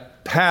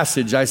that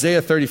passage.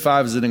 Isaiah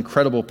 35 is an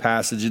incredible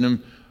passage. And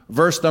in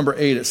verse number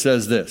 8, it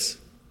says this,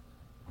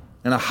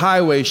 "And a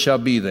highway shall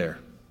be there,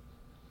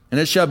 and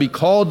it shall be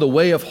called the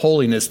way of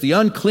holiness. The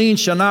unclean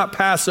shall not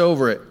pass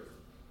over it.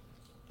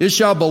 It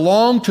shall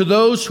belong to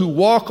those who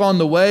walk on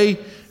the way."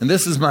 And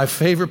this is my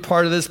favorite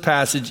part of this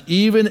passage.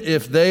 "Even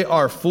if they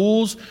are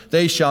fools,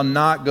 they shall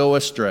not go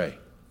astray."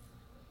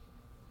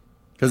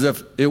 Because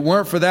if it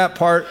weren't for that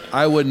part,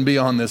 I wouldn't be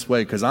on this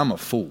way, because I'm a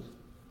fool.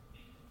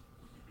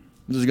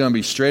 I'm just going to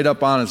be straight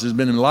up honest. There's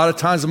been a lot of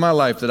times in my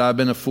life that I've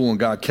been a fool and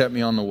God kept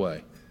me on the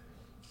way.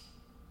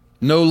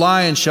 "No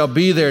lion shall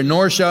be there,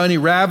 nor shall any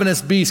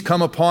ravenous beast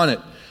come upon it.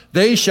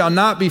 They shall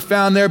not be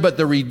found there, but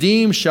the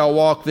redeemed shall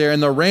walk there,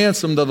 and the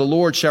ransomed of the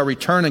Lord shall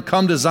return and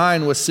come to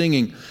Zion with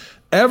singing.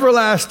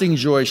 Everlasting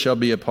joy shall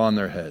be upon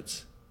their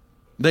heads.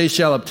 They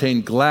shall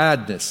obtain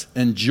gladness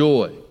and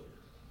joy,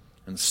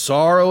 and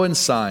sorrow and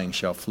sighing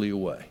shall flee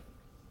away."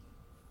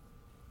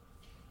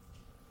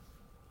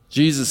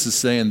 Jesus is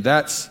saying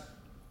that's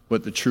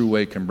what the true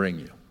way can bring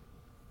you.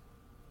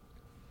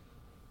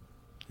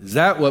 Is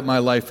that what my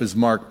life is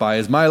marked by?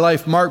 Is my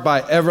life marked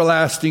by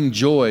everlasting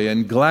joy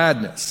and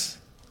gladness?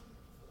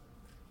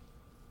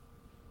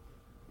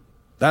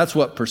 That's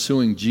what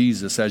pursuing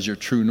Jesus as your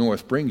true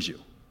north brings you.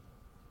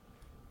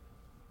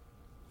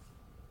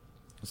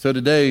 So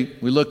today,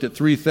 we looked at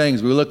three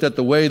things. We looked at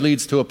the way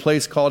leads to a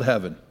place called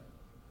heaven.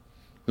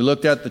 We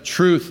looked at the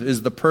truth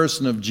is the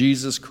person of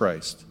Jesus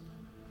Christ.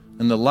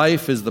 And the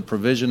life is the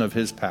provision of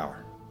his power.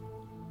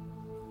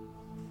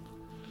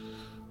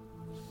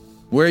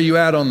 Where are you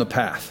at on the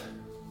path?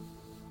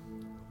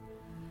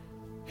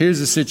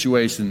 Here's the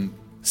situation.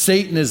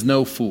 Satan is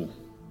no fool.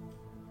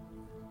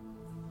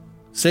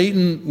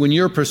 Satan, when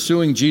you're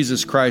pursuing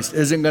Jesus Christ,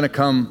 isn't going to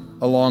come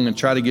along and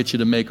try to get you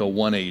to make a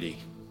 180.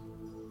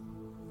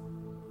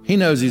 He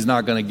knows he's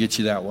not going to get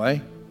you that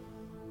way.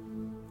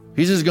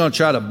 He's just going to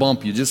try to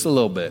bump you just a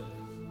little bit.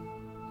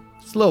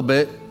 Just a little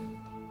bit.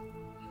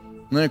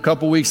 And then a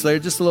couple weeks later,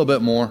 just a little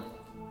bit more.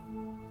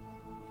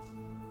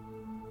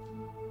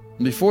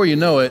 And before you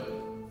know it,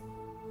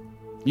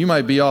 you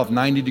might be off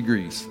 90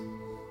 degrees.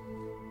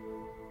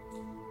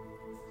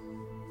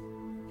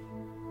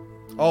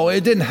 Oh,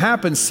 it didn't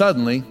happen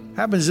suddenly. It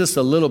happens just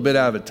a little bit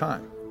at a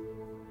time.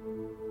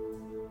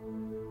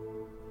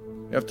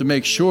 You have to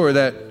make sure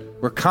that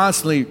we're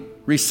constantly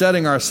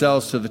resetting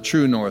ourselves to the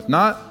true north.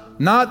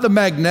 Not the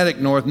magnetic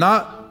north,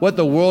 not what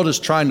the world is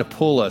trying to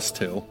pull us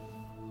to.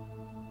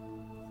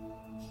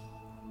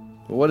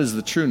 But what is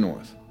the true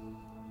north?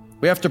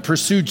 We have to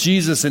pursue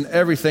Jesus in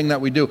everything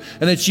that we do.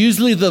 And it's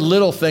usually the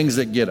little things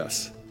that get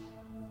us.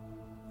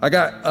 I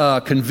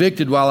got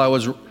convicted while I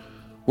was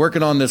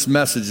working on this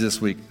message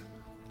this week.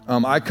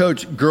 I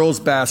coach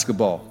girls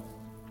basketball.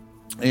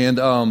 And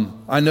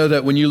I know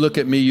that when you look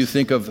at me, you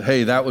think of,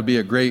 hey, that would be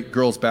a great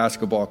girls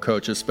basketball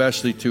coach,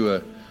 especially to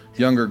a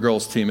younger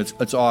girls team.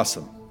 It's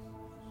awesome.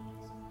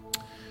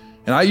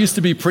 And I used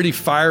to be pretty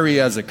fiery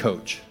as a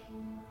coach.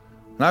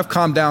 And I've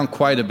calmed down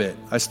quite a bit.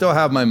 I still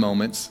have my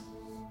moments.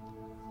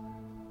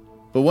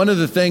 But one of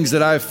the things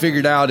that I've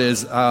figured out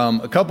is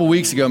a couple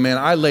weeks ago, man,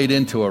 I laid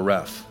into a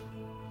ref.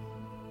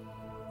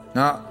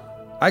 Now,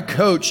 I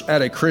coach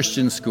at a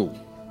Christian school.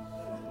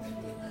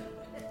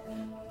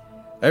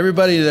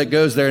 Everybody that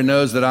goes there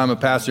knows that I'm a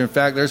pastor. In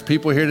fact, there's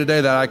people here today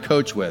that I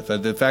coach with.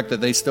 The fact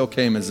that they still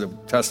came is a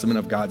testament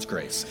of God's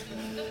grace.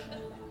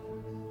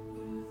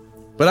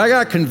 But I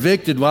got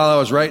convicted while I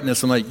was writing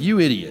this. I'm like, you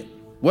idiot.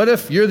 What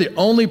if you're the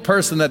only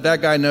person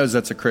that guy knows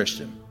that's a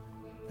Christian?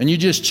 And you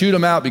just chewed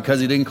him out because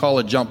he didn't call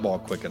a jump ball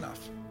quick enough.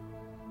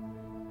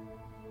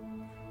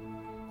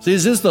 See,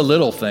 it's just the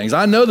little things.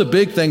 I know the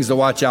big things to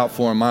watch out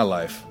for in my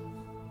life.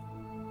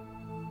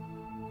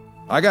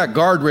 I got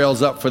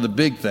guardrails up for the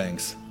big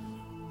things.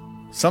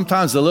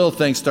 Sometimes the little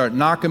things start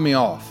knocking me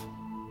off.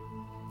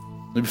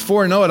 And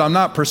before I know it, I'm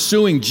not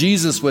pursuing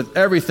Jesus with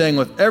everything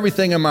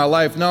in my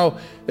life. No,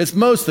 it's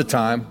most of the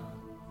time.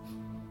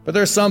 But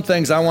there's some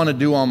things I want to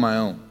do on my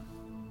own.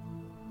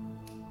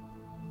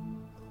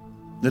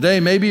 Today,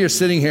 maybe you're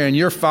sitting here and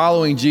you're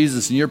following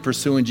Jesus and you're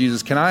pursuing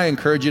Jesus. Can I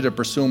encourage you to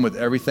pursue him with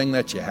everything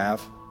that you have?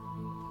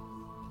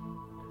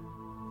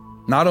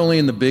 Not only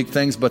in the big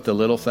things, but the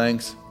little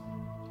things.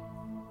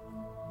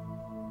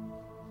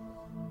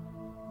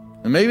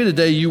 And maybe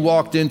today you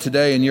walked in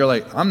today and you're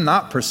like, I'm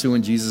not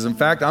pursuing Jesus. In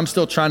fact, I'm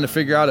still trying to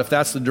figure out if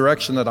that's the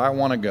direction that I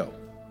want to go.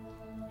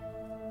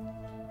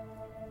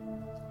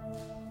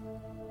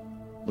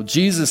 Well,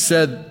 Jesus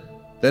said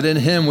that in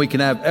him we can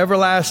have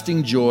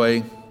everlasting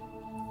joy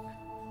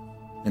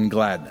and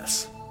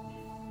gladness.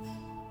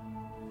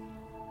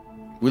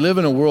 We live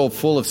in a world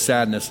full of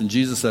sadness, and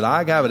Jesus said,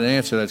 I have an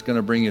answer that's going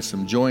to bring you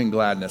some joy and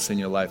gladness in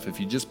your life if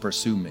you just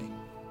pursue me.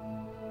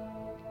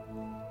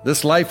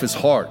 This life is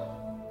hard.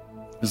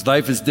 This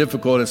life is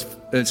difficult.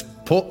 It's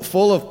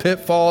full of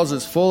pitfalls.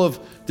 It's full of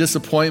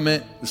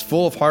disappointment. It's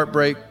full of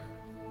heartbreak.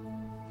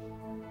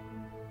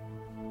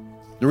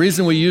 The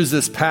reason we use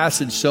this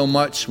passage so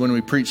much when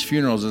we preach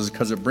funerals is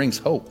because it brings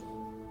hope.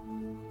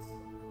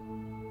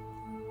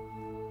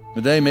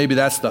 Today, maybe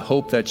that's the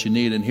hope that you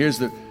need. And here's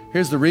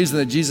the reason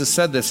that Jesus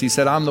said this. He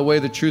said, I'm the way,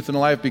 the truth, and the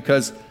life,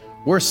 because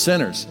we're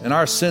sinners, and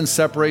our sin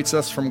separates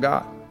us from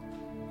God.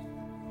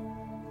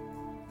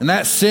 And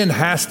that sin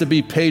has to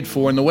be paid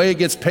for. And the way it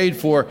gets paid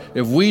for,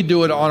 if we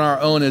do it on our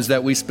own, is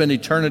that we spend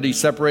eternity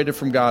separated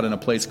from God in a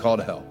place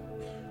called hell.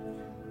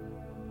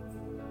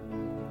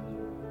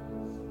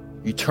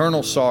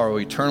 Eternal sorrow,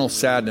 eternal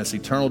sadness,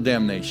 eternal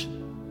damnation.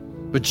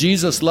 But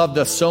Jesus loved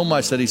us so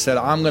much that he said,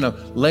 I'm going to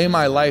lay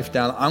my life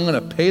down. I'm going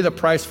to pay the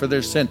price for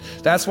their sin.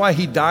 That's why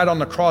he died on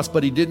the cross,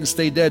 but he didn't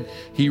stay dead.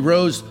 He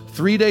rose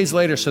 3 days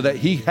later so that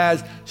he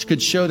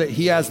could show that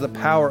he has the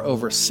power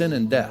over sin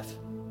and death.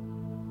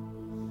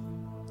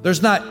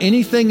 There's not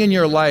anything in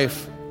your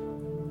life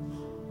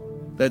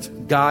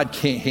that God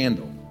can't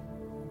handle.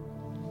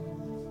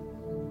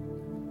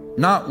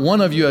 Not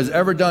one of you has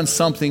ever done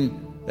something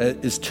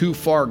that is too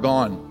far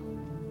gone.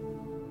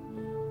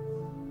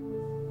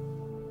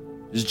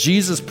 As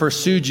Jesus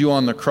pursued you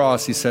on the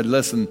cross, he said,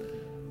 listen,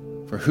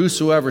 for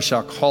whosoever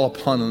shall call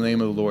upon the name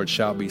of the Lord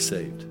shall be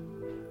saved.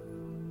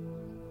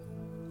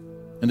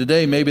 And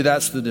today, maybe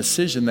that's the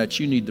decision that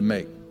you need to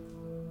make.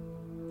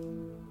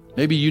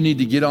 Maybe you need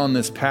to get on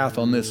this path,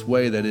 on this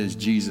way that is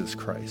Jesus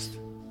Christ.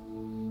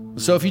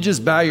 So if you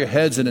just bow your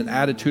heads in an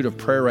attitude of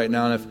prayer right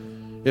now,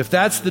 and if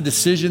that's the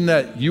decision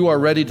that you are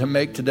ready to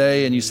make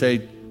today, and you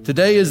say,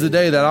 today is the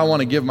day that I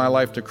want to give my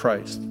life to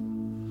Christ.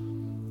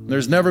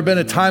 There's never been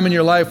a time in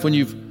your life when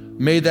you've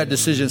made that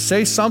decision.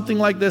 Say something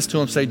like this to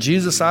him. Say,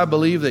 Jesus, I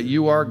believe that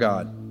you are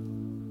God.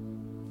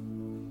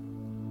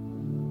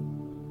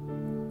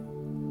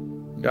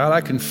 God,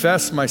 I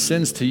confess my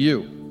sins to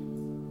you.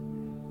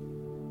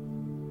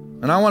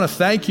 And I want to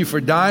thank you for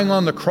dying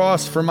on the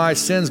cross for my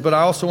sins, but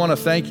I also want to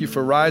thank you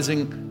for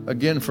rising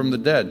again from the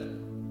dead.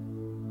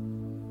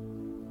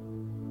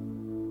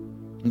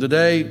 And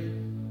today,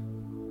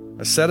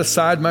 I set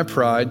aside my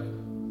pride,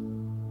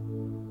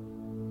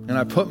 and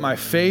I put my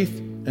faith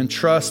and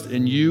trust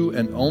in you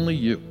and only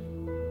you.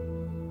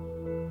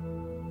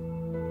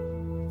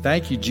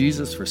 Thank you,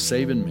 Jesus, for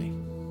saving me.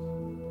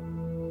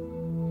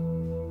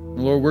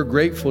 And Lord, we're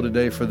grateful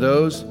today for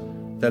those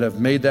that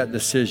have made that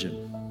decision.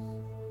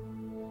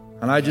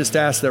 And I just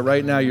ask that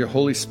right now your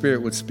Holy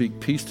Spirit would speak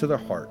peace to their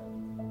heart.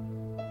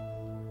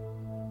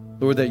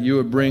 Lord, that you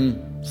would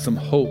bring some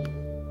hope,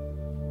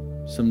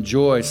 some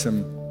joy,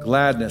 some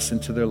gladness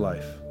into their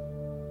life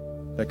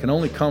that can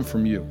only come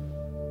from you.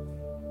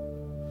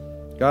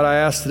 God, I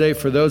ask today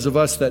for those of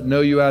us that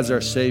know you as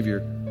our Savior,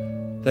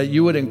 that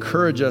you would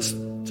encourage us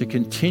to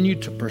continue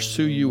to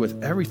pursue you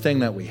with everything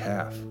that we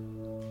have.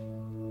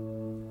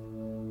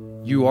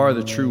 You are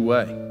the true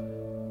way.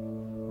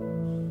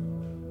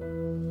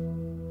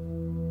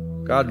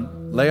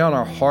 God, lay on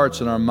our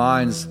hearts and our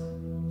minds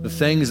the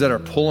things that are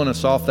pulling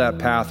us off that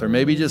path, or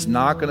maybe just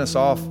knocking us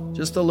off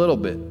just a little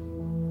bit.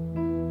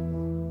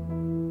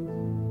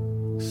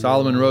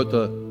 Solomon wrote,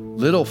 the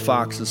little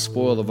foxes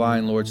spoil the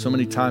vine, Lord. So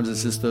many times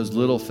it's just those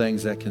little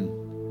things that can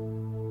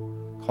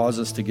cause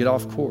us to get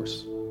off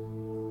course.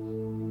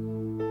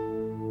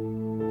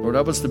 Lord,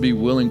 help us to be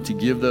willing to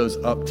give those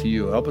up to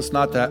you. Help us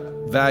not to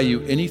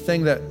value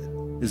anything that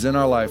is in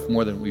our life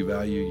more than we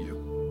value you.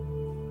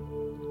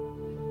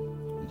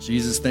 In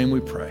Jesus' name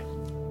we pray.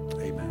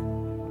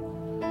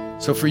 Amen.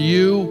 So for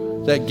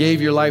you that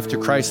gave your life to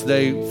Christ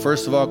today,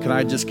 first of all, can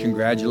I just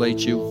congratulate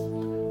you?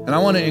 And I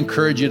want to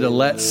encourage you to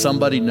let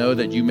somebody know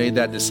that you made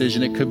that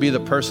decision. It could be the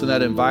person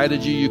that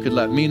invited you. You could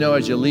let me know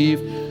as you leave.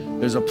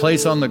 There's a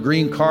place on the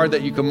green card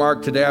that you can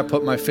mark, today I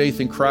put my faith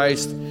in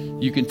Christ.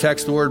 You can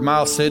text the word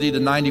Miles City to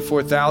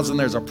 94,000.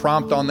 There's a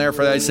prompt on there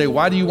for that. You say,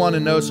 why do you want to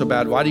know so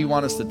bad? Why do you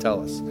want us to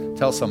tell us?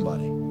 Tell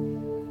somebody.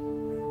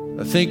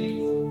 I think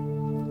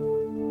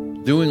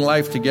doing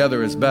life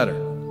together is better.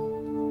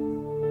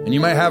 And you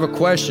might have a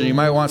question. You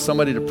might want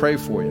somebody to pray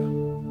for you.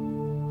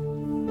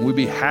 And we'd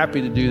be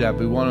happy to do that, but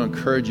we want to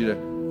encourage you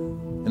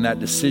in that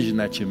decision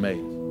that you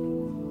made.